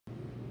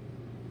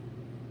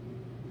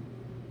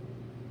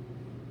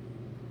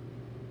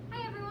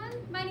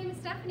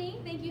Stephanie.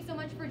 Thank you so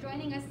much for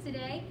joining us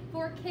today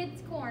for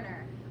Kids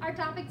Corner. Our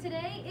topic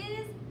today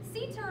is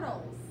sea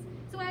turtles.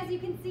 So as you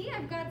can see,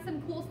 I've got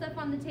some cool stuff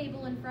on the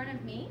table in front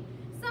of me.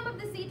 Some of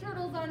the sea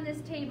turtles on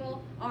this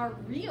table are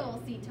real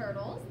sea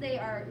turtles. They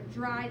are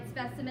dried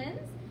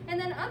specimens, and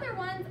then other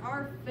ones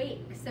are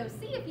fake. So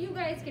see if you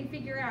guys can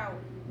figure out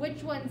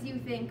which ones you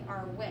think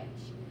are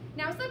which.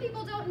 Now, some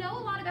people don't know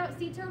a lot about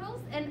sea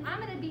turtles, and I'm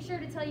going to be sure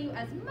to tell you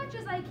as much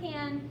as I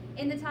can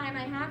in the time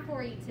I have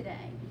for you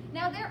today.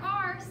 Now, there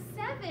are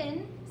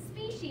 7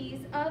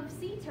 species of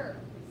sea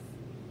turtles.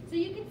 So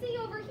you can see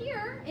over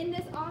here in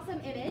this awesome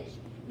image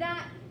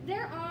that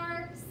there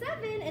are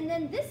 7, and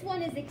then this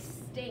one is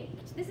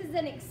extinct. This is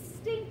an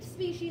extinct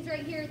species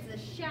right here. It's the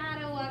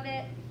shadow of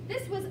it.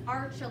 This was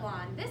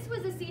Archelon. This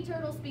was a sea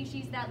turtle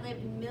species that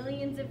lived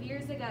millions of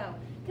years ago.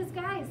 Because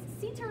guys,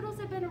 sea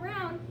turtles have been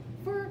around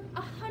for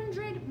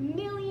 100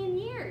 million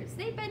years.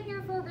 They've been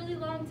here for a really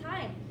long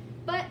time.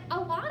 But a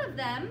lot of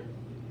them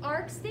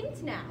are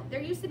extinct now.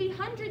 There used to be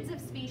hundreds of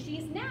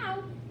species.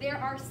 Now there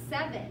are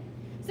 7.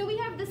 So we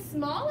have the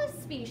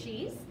smallest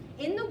species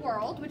in the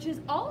world, which is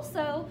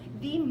also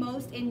the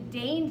most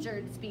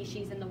endangered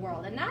species in the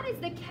world, and that is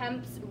the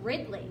Kemp's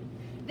Ridley.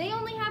 They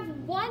only have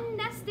 1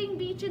 nesting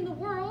beach in the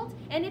world,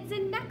 and it's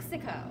in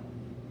Mexico.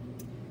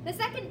 The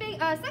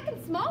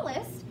second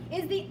smallest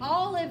is the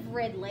olive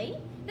ridley.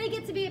 They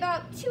get to be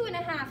about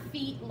 2.5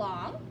 feet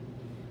long.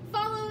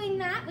 Following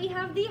that, we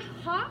have the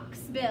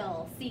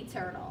hawksbill sea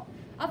turtle.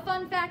 A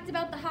fun fact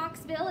about the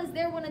hawksbill is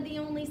they're one of the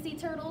only sea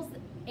turtles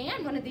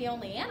and one of the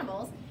only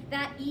animals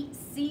that eat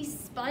sea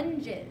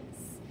sponges.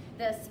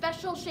 The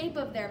special shape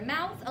of their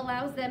mouth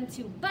allows them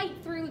to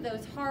bite through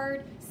those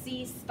hard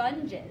sea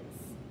sponges.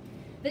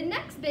 The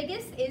next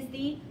biggest is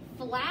the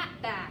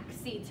flatback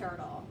sea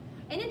turtle.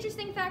 An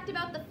interesting fact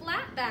about the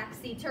flatback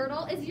sea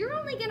turtle is you're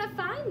only going to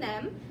find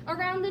them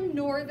around the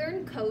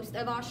northern coast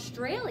of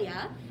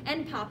Australia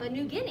and Papua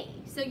New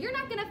Guinea. So you're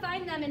not going to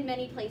find them in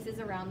many places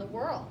around the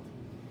world.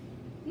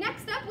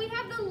 Next up, we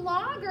have the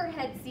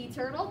loggerhead sea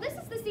turtle. This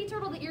is the sea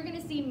turtle that you're going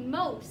to see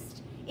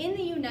most in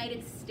the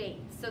United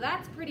States. So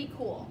that's pretty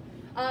cool.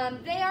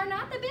 They are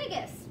not the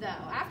biggest, though.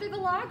 After the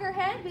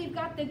loggerhead, we've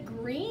got the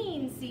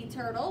green sea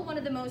turtle, one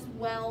of the most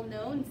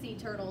well-known sea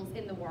turtles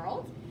in the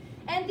world.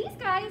 And these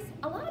guys,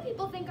 a lot of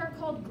people think are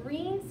called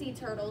green sea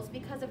turtles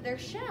because of their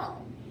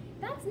shell.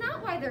 That's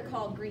not why they're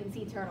called green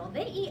sea turtle.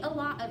 They eat a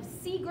lot of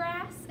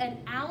seagrass and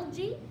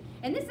algae,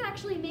 and this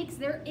actually makes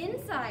their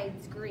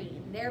insides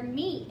green, their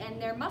meat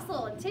and their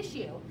muscle and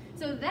tissue.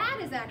 So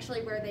that is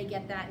actually where they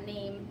get that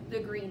name,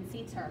 the green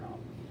sea turtle.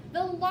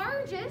 The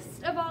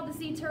largest of all the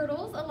sea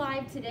turtles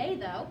alive today,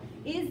 though,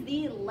 is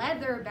the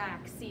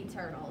leatherback sea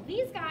turtle.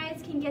 These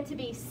guys can get to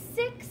be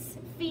 6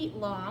 feet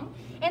long,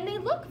 and they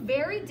look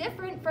very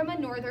different from a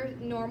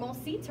normal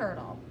sea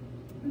turtle.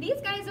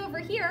 These guys over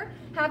here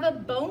have a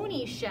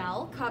bony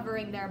shell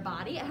covering their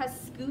body. It has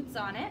scutes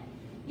on it.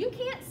 You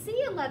can't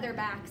see a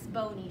leatherback's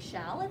bony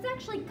shell. It's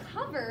actually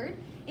covered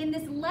in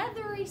this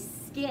leathery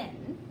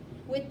skin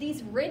with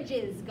these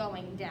ridges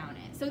going down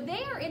it. So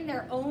they are in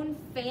their own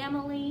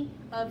family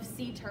of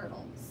sea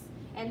turtles.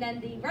 And then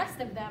the rest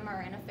of them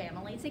are in a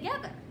family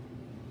together.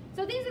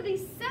 So these are the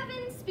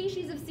 7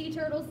 species of sea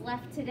turtles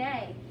left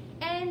today.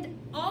 And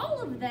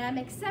all of them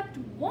except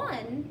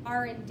one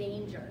are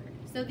endangered.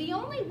 So the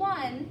only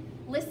one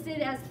listed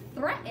as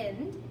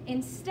threatened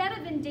instead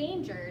of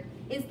endangered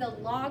is the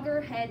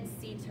loggerhead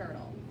sea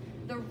turtle.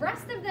 The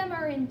rest of them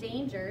are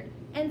endangered,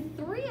 and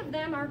 3 of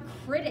them are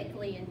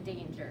critically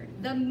endangered,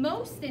 the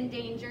most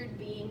endangered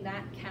being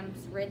that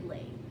Kemp's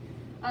Ridley.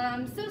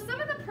 So some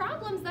of the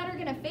problems that are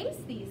going to face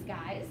these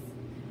guys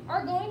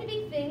are going to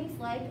be things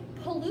like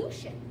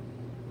pollution.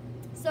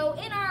 So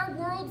in our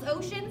world's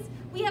oceans,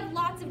 we have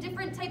lots of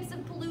different types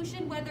of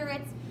pollution, whether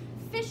it's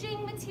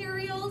fishing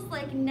materials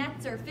like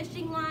nets or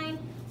fishing line,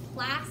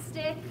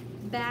 plastic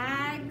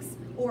bags,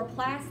 or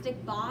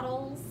plastic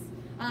bottles.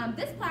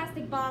 This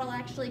plastic bottle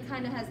actually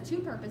kind of has 2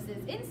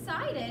 purposes.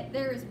 Inside it,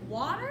 there is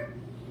water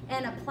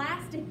and a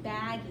plastic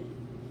baggie.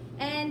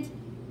 And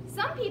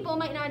some people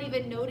might not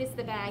even notice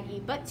the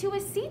baggie, but to a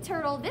sea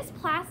turtle, this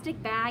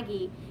plastic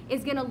baggie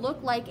is gonna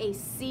look like a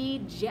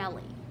sea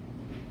jelly.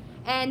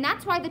 And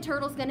that's why the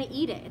turtle's gonna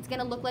eat it. It's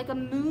gonna look like a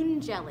moon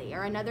jelly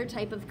or another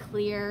type of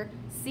clear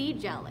sea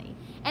jelly.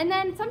 And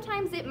then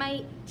sometimes it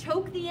might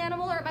choke the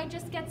animal or it might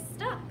just get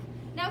stuck.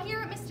 Now here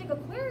at Mystic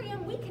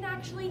Aquarium, we can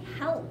actually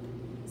help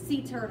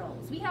sea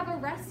turtles. We have a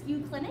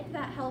rescue clinic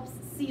that helps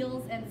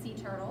seals and sea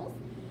turtles.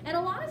 And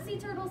a lot of sea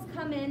turtles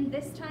come in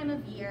this time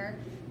of year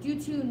due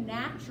to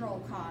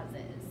natural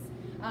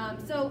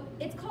causes. So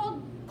it's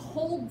called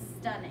cold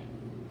stunning.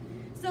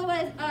 So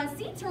a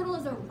sea turtle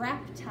is a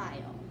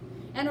reptile.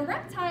 And a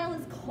reptile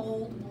is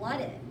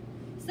cold-blooded.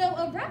 So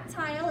a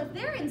reptile, if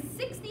they're in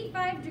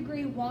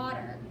 65-degree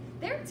water,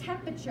 their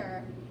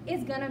temperature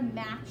is gonna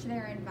match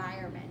their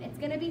environment. It's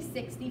gonna be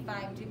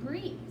 65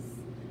 degrees.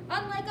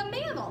 Unlike a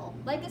mammal,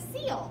 like a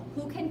seal,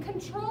 who can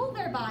control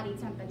their body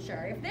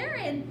temperature. If they're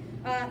in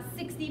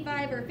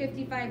 65 or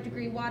 55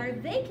 degree water,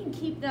 they can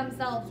keep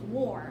themselves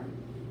warm.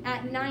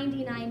 at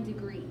 99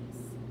 degrees.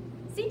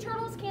 Sea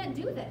turtles can't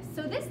do this.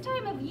 So this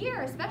time of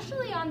year,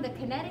 especially on the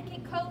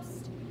Connecticut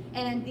coast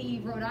and the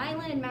Rhode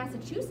Island and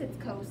Massachusetts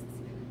coasts,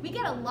 we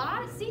get a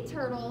lot of sea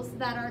turtles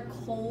that are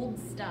cold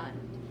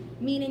stunned,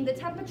 meaning the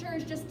temperature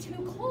is just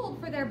too cold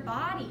for their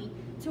body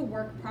to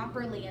work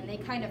properly, and they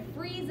kind of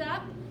freeze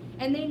up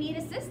and they need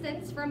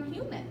assistance from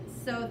humans.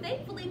 So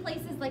thankfully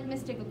places like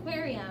Mystic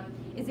Aquarium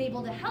is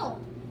able to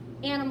help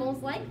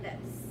animals like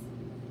this.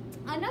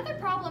 Another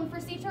problem for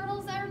sea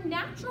turtles are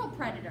natural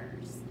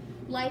predators,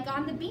 like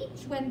on the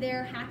beach when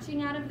they're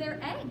hatching out of their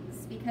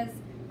eggs, because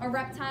a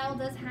reptile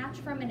does hatch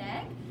from an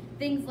egg.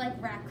 Things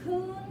like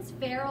raccoons,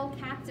 feral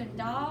cats and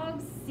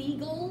dogs,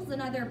 seagulls,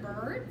 and other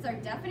birds are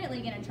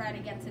definitely going to try to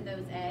get to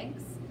those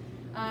eggs.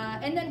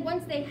 And then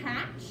once they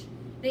hatch,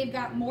 they've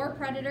got more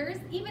predators,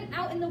 even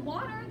out in the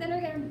water, that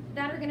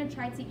are going to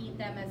try to eat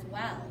them as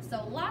well.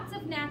 So lots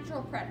of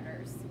natural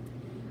predators.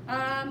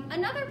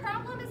 Another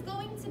problem is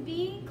going to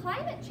be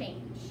climate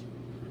change.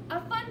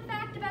 A fun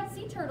fact about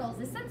sea turtles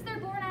is since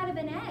they're born out of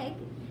an egg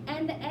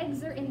and the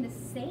eggs are in the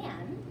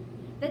sand,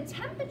 the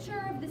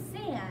temperature of the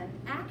sand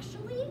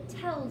actually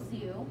tells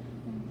you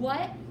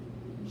what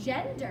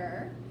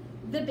gender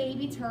the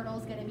baby turtle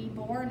is going to be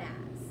born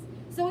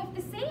as. So if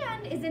the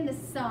sand is in the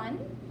sun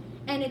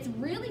and it's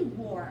really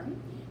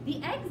warm,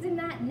 the eggs in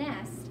that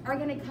nest are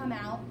going to come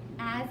out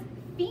as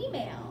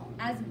female,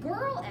 as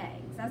girl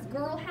eggs, as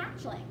girl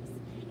hatchlings.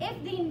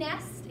 If the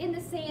nest in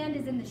the sand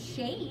is in the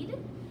shade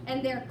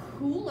and they're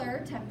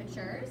cooler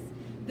temperatures,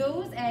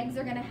 those eggs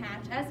are going to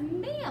hatch as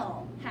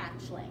male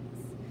hatchlings.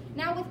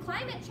 Now with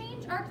climate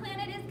change, our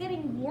planet is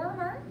getting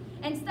warmer,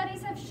 and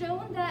studies have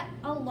shown that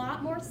a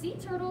lot more sea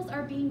turtles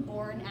are being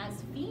born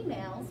as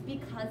females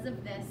because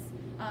of this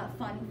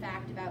fun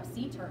fact about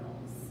sea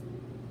turtles.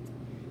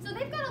 So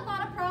they've got a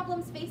lot of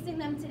problems facing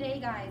them today,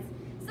 guys.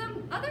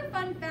 Some other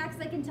fun facts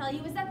I can tell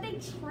you is that they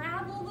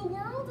travel the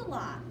world a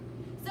lot.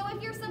 So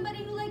if you're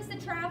somebody who likes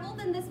to travel,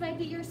 then this might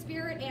be your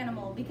spirit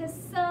animal, because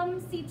some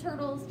sea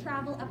turtles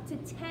travel up to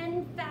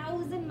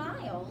 10,000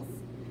 miles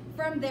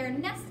from their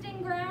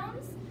nesting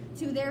grounds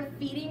to their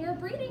feeding or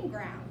breeding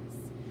grounds.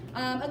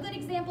 A good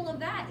example of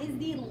that is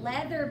the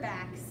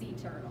leatherback sea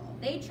turtle.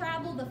 They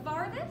travel the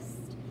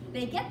farthest,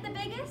 they get the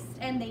biggest,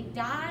 and they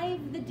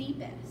dive the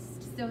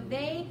deepest. So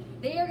they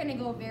are going to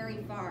go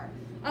very far.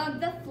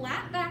 The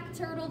flatback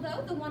turtle,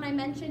 though, the one I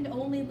mentioned,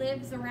 only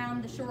lives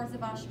around the shores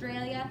of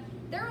Australia.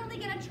 They're only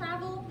going to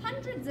travel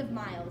hundreds of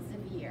miles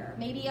a year,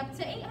 maybe up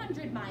to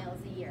 800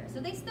 miles a year. So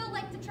they still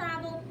like to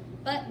travel,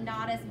 but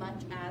not as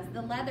much as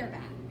the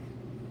leatherback.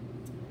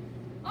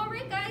 All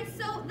right, guys,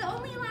 so the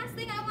only last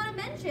thing I want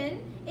to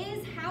mention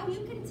is how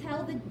you can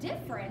tell the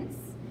difference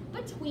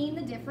between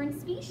the different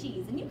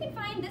species. And you can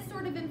find this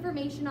sort of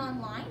information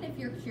online if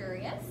you're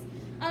curious.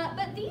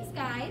 But these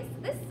guys,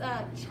 this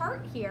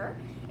chart here,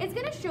 is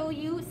going to show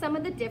you some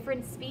of the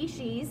different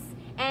species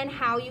and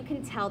how you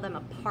can tell them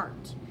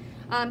apart.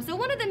 So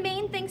one of the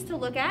main things to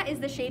look at is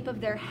the shape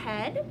of their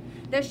head,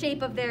 the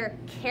shape of their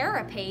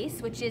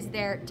carapace, which is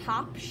their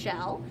top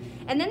shell,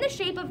 and then the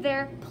shape of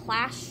their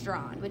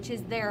plastron, which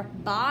is their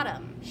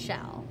bottom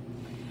shell.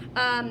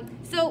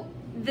 So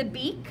the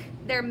beak,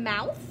 their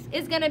mouth,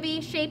 is going to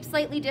be shaped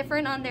slightly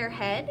different on their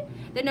head.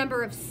 The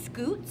number of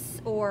scutes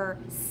or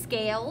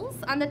scales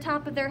on the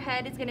top of their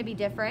head is going to be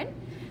different.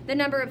 The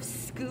number of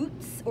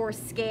scutes or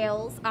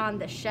scales on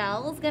the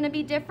shell is going to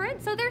be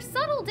different. So there's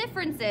subtle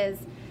differences,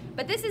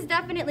 but this is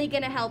definitely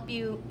going to help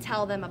you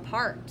tell them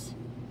apart.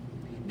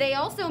 They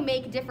also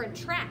make different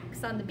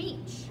tracks on the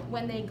beach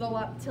when they go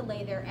up to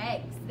lay their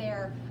eggs.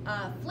 Their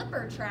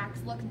flipper tracks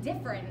look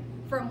different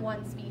from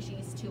one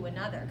species to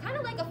another, kind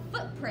of like a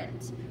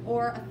footprint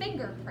or a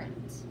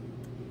fingerprint.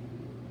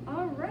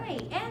 All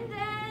right, and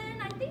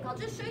then I think I'll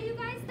just show you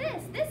guys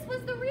this. This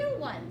was the real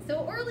one.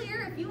 So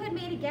earlier, if you had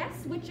made a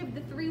guess which of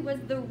the three was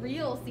the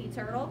real sea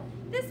turtle,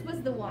 this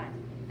was the one.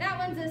 That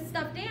one's a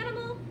stuffed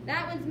animal,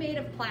 that one's made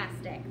of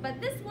plastic.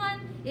 But this one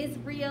is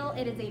real.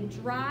 It is a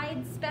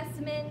dried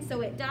specimen,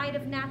 so it died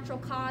of natural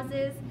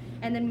causes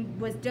and then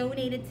was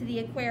donated to the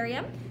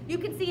aquarium. You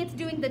can see it's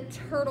doing the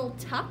turtle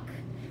tuck,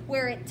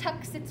 where it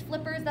tucks its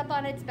flippers up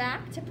on its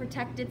back to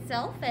protect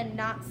itself and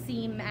not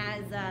seem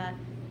as,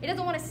 it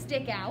doesn't want to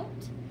stick out.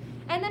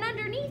 And then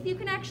underneath you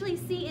can actually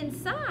see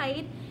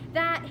inside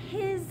that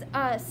his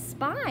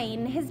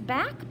spine, his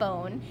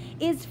backbone,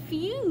 is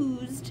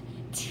fused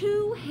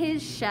to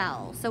his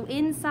shell. So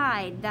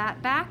inside,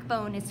 that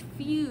backbone is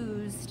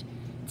fused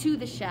to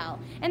the shell.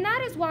 And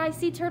that is why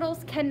sea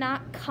turtles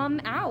cannot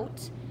come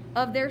out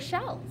of their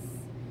shells.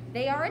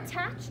 They are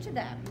attached to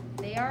them.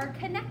 They are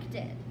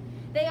connected.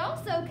 They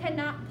also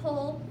cannot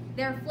pull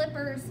their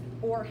flippers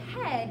or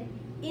head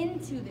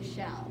into the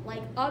shell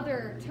like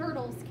other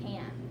turtles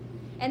can.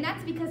 And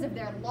that's because of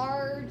their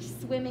large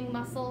swimming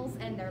muscles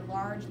and their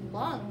large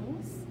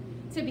lungs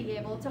to be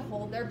able to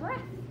hold their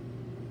breath.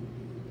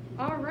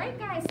 All right,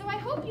 guys, so I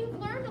hope you've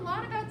learned a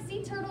lot about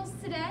sea turtles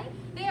today.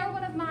 They are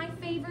one of my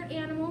favorite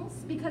animals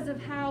because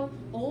of how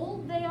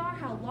old they are,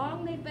 how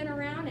long they've been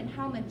around, and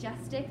how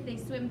majestic they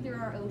swim through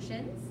our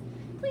oceans.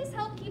 Please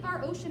help keep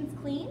our oceans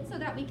clean so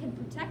that we can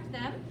protect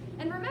them.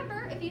 And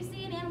remember, if you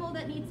see an animal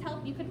that needs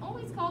help, you can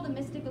always call the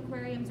Mystic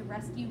Aquarium's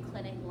Rescue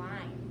Clinic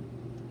line.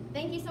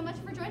 Thank you so much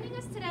for joining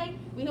us today.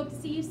 We hope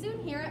to see you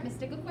soon here at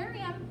Mystic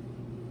Aquarium.